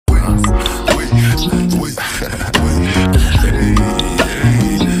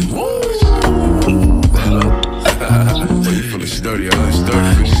Sturdy,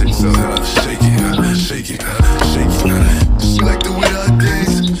 sturdy, shake so shake it, shake it, shake it. She like the way that I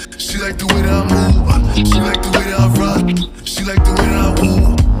dance, she like the way that I move, she like the way that I rock, she like the way that I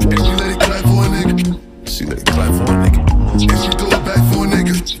woo. And she let it clap for a nigga, she let it clap for a nigga. And she throw it back for a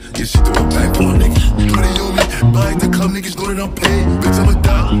nigga, yeah, she throw it back for a nigga. Money on me, buy the club, niggas know that I'm paid. Bitch, I'm a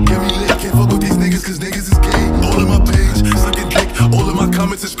dog, get me lit, can't fuck with these niggas cause niggas is gay. All in my page, sucking dick, all in my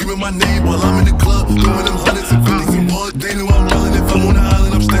comments and screaming my name while I'm in the club, doing them hundreds and fifties and more. They know I'm rolling, if I'm on the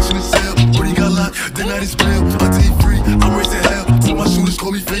island, I'm stashing the cell. Brody got locked, the night is real, until he free, I'm racing hell. Tell my shooters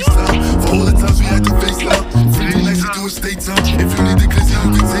call me FaceTime, for all the times we had to face out. Friday nights, you doing state time, if you need the glizzy,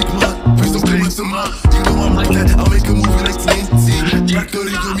 you can take mine. Please don't play with some mine, you know I'm like that, I'll make a movie like TNT. Black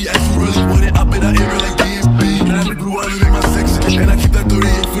 30 on me, as you really want it, I bet I air it like DMB. Now the blue island in my section, and I keep that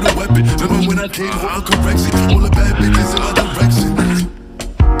 38 for the weapon. Remember when I came for a correction, all the bad bitches in my direction.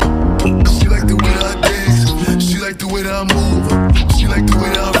 She like the way that I dance, she like the way that I move, she like the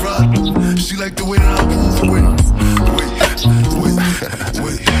way that I